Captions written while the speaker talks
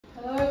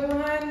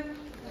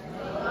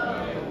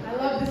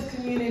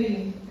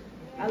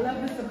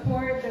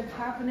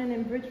happening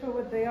in Bridgeport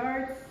with the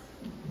arts.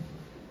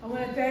 I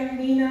want to thank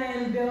Nina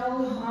and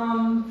Bill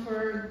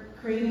for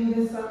creating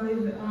this. I'll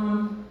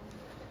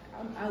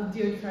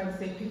dare try to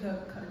say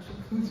PechaKucha.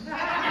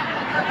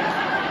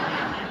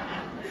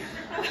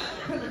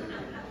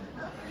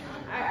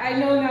 I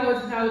know now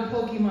it's not a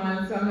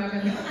Pokemon, so I'm not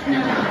going to say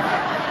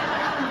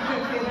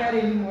that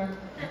anymore.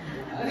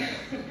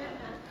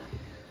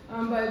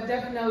 But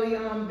definitely,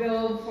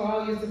 Bill, for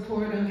all your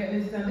support on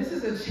getting this done. This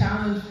is a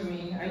challenge for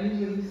me. I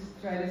usually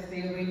try to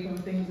stay away from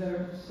things that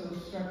are so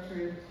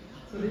structured.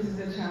 So this is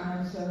a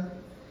challenge. So,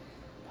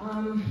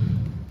 all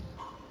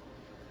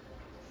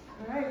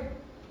right,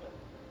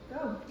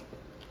 go.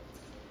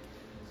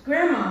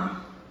 Grandma,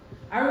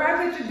 I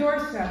arrived at your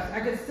doorstep. I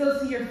could still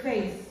see your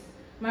face.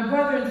 My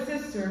brother and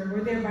sister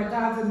were there by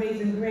God's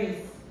amazing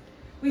grace.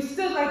 We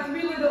stood like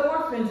three little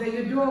orphans at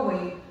your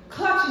doorway,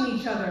 clutching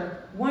each other,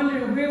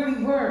 wondering where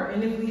we were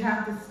and if we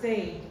had to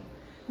stay.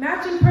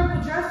 Matching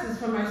purple dresses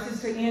for my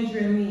sister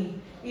Andrea and me,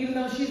 even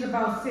though she's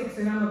about 6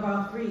 and I'm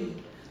about 3.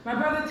 My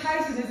brother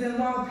Tyson is in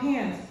long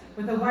pants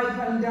with a white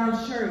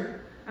button-down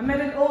shirt. I met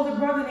an older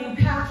brother named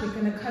Patrick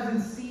and a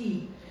cousin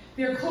Steve.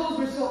 Their clothes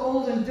were so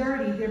old and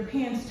dirty, their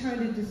pants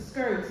turned into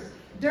skirts.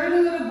 Dirty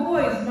little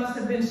boys must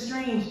have been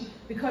strange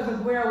because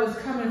of where I was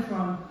coming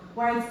from,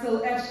 why it's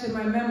still etched in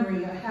my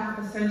memory a half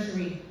a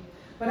century.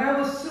 But I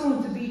was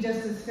soon to be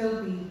just as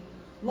filthy.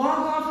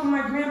 Long gone from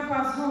my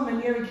grandpa's home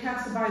in Erie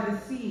Castle by the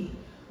sea,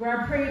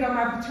 where I prayed on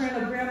my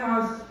paternal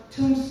grandma's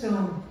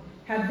tombstone,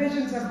 had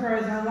visions of her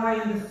as I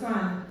lie in the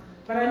sun.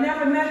 But I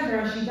never met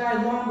her as she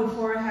died long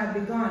before I had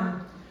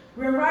begun.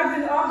 We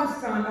arrived in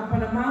Augustin up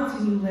on a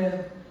mountain you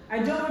live. I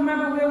don't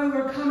remember where we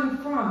were coming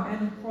from,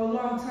 and for a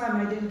long time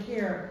I didn't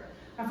care.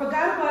 I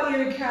forgot about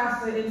Erie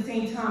Castle in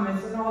St.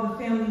 Thomas and all the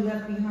family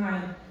left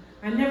behind.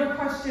 I never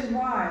questioned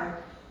why.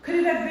 Could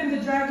it have been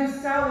the dragon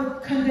stout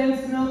with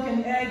condensed milk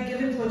and egg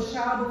given to a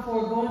child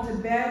before going to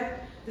bed?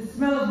 The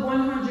smell of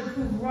 100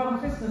 proof rum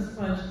Christmas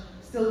punch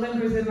still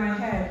lingers in my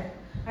head.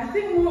 I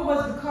think more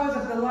was because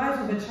of the life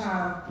of a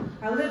child.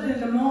 I lived in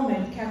the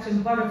moment,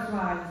 catching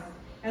butterflies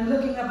and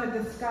looking up at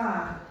the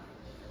sky.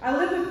 I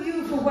lived with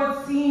you for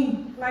what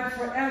seemed like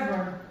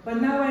forever,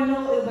 but now I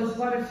know it was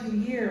but a few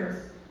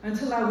years,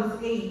 until I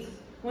was 8.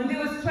 When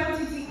there was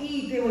plenty to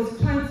eat, there was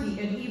plenty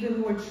and even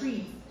more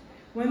treats.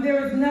 When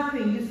there was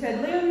nothing, you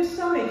said, lay on your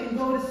stomach and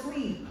go to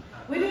sleep.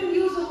 We didn't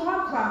use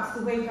alarm clocks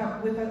to wake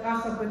up with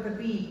us up with a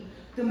beat.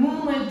 The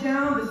moon went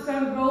down, the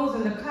sun rose,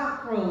 and the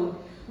cock crowed.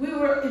 We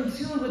were in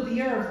tune with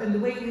the earth, and the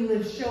way we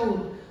lived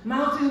showed.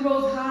 Mountains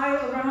rose high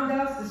around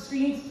us, the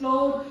streams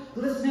flowed,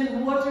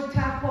 glistening water,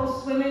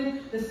 tadpoles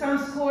swimming, the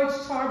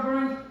sun-scorched,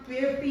 tar-burned,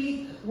 bare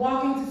feet,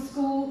 walking to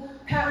school,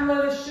 patent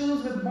leather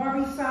shoes with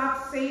Barbie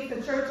socks, safe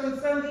to church on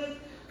Sundays,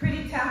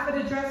 pretty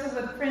taffeta dresses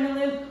with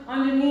crinoline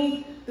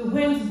underneath. The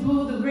winds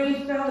blew, the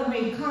rain fell, and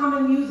made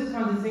calming music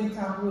on the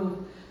zinc-top roof.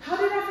 How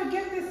did I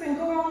forget this and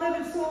go on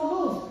living so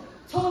aloof?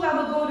 Told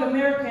I would go to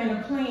America in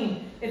a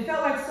plane. It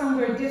felt like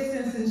somewhere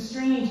distant and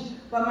strange,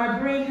 but my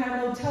brain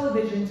had no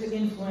television to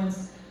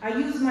influence. I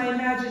used my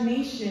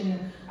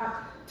imagination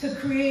to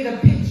create a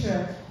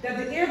picture that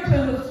the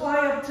airplane would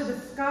fly up to the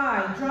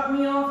sky, drop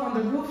me off on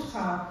the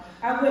rooftop.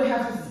 I would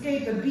have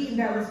escaped the beating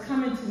that was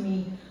coming to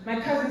me. My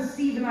cousin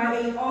Steve and I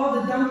ate all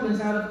the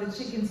dumplings out of the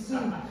chicken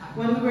soup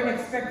when we were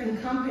expecting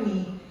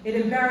company. It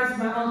embarrassed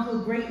my uncle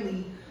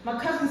greatly. My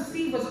cousin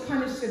Steve was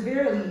punished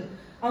severely.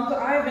 Uncle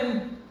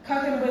Ivan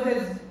cut him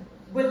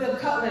with the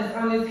cutlass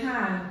on his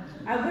hand.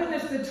 I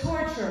witnessed the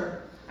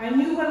torture. I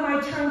knew when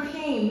my turn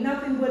came,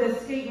 nothing would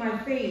escape my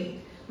fate.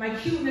 My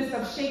cuteness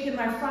of shaking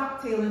my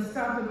frock tail and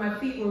stomping my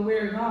feet were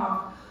wearing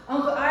off.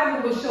 Uncle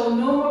Ivan would show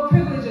no more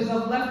privileges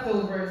of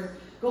leftovers.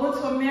 Going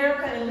to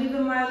America and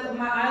leaving my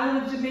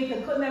island of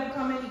Jamaica couldn't have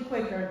come any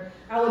quicker.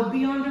 I would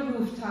be on the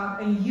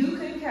rooftop and you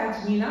couldn't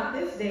catch me, not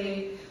this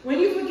day. When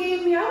you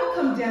forgave me, I would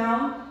come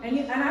down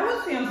and I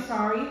would say I'm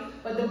sorry,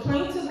 but the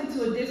plane took me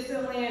to a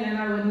distant land and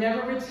I would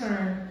never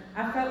return.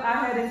 I felt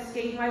I had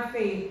escaped my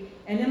fate.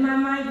 And in my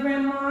mind,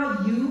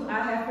 Grandma, you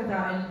I had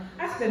forgotten.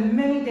 I spent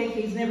many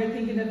decades never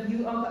thinking of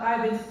you, Uncle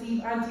Ivan,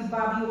 Steve, Auntie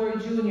Bobby, or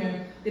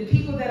Jr., the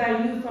people that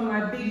I knew from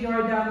my big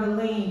yard down the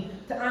lane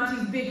to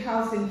Auntie's big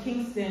house in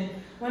Kingston.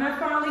 When I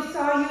finally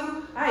saw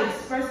you, I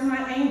expressed my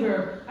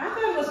anger. I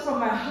thought it was from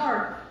my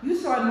heart. You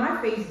saw in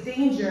my face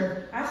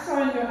danger. I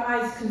saw in your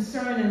eyes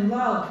concern and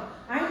love.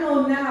 I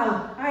know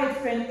now I had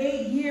spent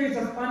 8 years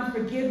of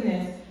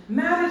unforgiveness,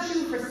 mad at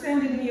you for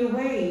sending me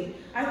away.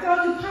 I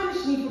thought you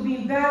punished me for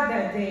being bad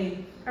that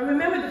day. I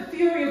remember the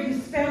fury of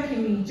you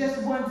spanking me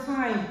just one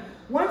time.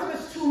 Once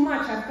was too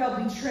much, I felt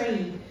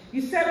betrayed.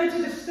 You sent me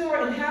to the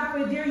store and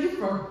halfway there you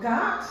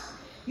forgot?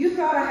 You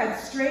thought I had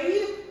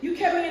strayed? You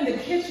kept me in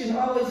the kitchen,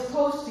 always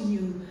close to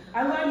you.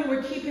 I learned you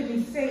were keeping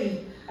me safe.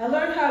 I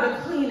learned how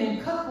to clean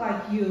and cook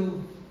like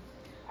you.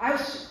 I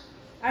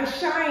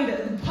shined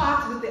the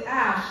pots with the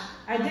ash.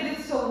 I did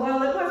it so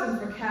well, it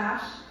wasn't for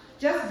cash.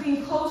 Just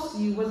being close to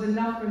you was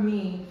enough for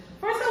me.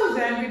 First I was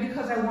angry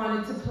because I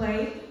wanted to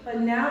play, but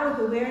now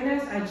with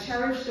awareness, I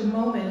cherish the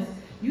moments.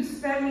 You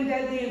spanked me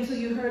that day until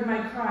you heard my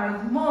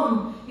cries.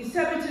 Mom, you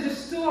sent me to the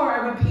store,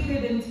 I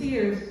repeated in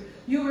tears.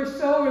 You were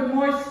so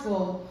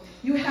remorseful.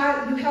 You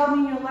held me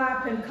in your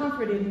lap and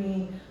comforted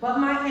me, but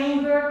my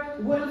anger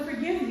wouldn't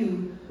forgive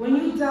you. When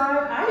you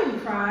died, I didn't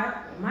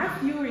cry. My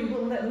fury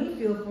wouldn't let me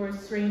feel for a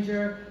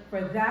stranger.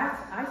 For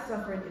that, I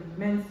suffered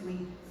immensely.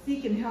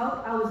 Seeking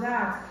help, I was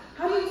asked,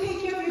 how do you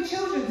take care of your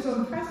children so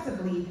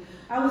impressively?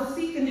 I was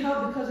seeking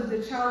help because of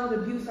the childhood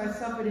abuse I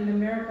suffered in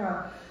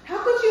America. How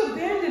could you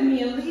abandon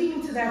me and leave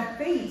me to that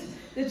fate?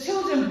 The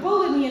children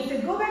bullied me and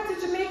said, go back to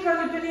Jamaica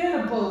on a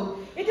banana boat.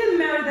 It didn't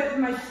matter that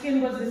my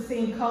skin was the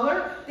same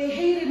color. They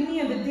hated me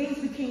and the days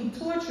became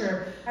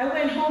torture. I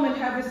went home and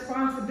had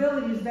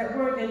responsibilities that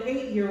weren't an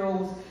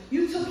 8-year-old's.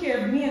 You took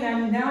care of me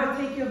and now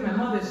I take care of my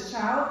mother's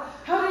child.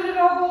 How did it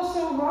all go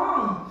so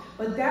wrong?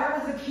 But that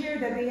was the care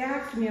that they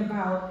asked me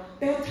about.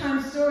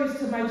 Bedtime stories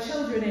to my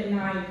children at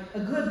night, a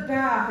good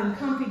bath and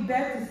comfy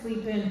bed to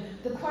sleep in.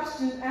 The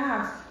question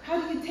asked, how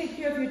do you take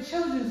care of your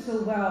children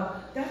so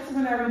well? That's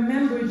when I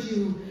remembered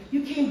you.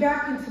 You came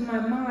back into my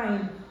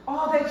mind.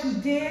 All that you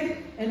did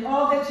and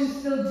all that you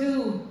still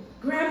do.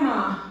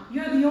 Grandma,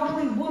 you're the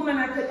only woman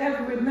I could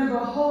ever remember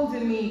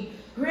holding me.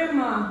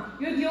 Grandma,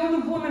 you're the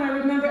only woman I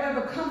remember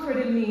ever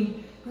comforting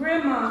me.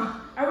 Grandma,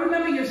 I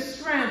remember your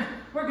strength,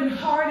 working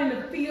hard in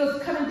the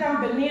fields, cutting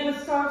down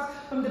banana stalks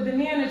from the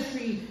banana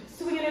tree,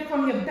 swinging it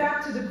from your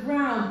back to the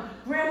ground.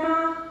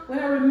 Grandma, when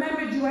I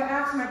remembered you, I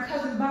asked my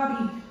cousin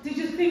Bobby, did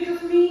you think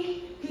of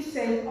me? He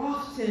said,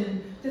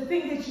 often. To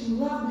think that you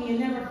loved me and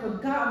never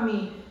forgot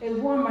me, it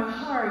warmed my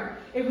heart.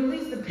 It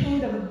released the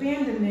pain of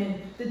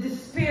abandonment, the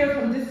despair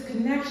from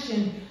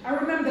disconnection. I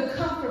remember the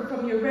comfort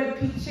from your red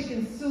pea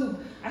chicken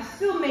soup. I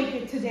still make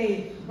it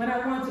today when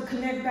I want to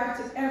connect back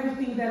to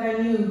everything that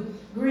I knew.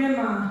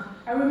 Grandma,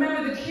 I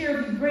remember the care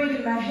of you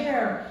braiding my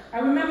hair. I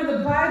remember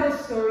the Bible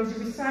stories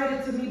you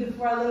recited to me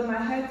before I laid my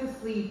head to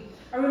sleep.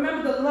 I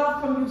remember the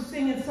love from you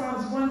singing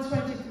Psalms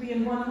 123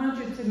 and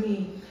 100 to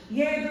me.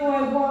 Yea, though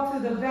I walk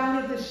through the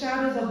valley of the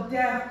shadows of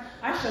death,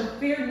 I shall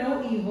fear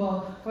no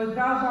evil, for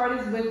thy heart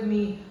is with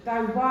me.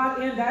 Thy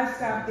rod and thy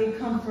staff, they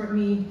comfort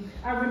me.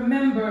 I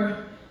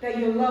remember that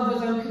your love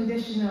was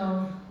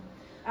unconditional.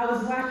 I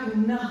was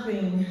lacking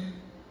nothing,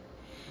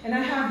 and I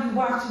have you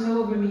watching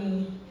over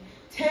me.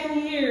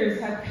 10 years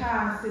had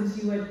passed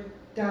since you had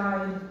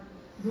died.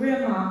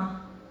 Grandma,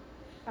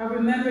 I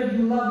remembered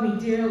you loved me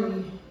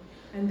dearly,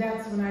 and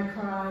that's when I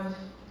cried.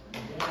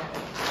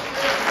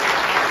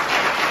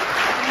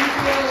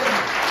 Thank you.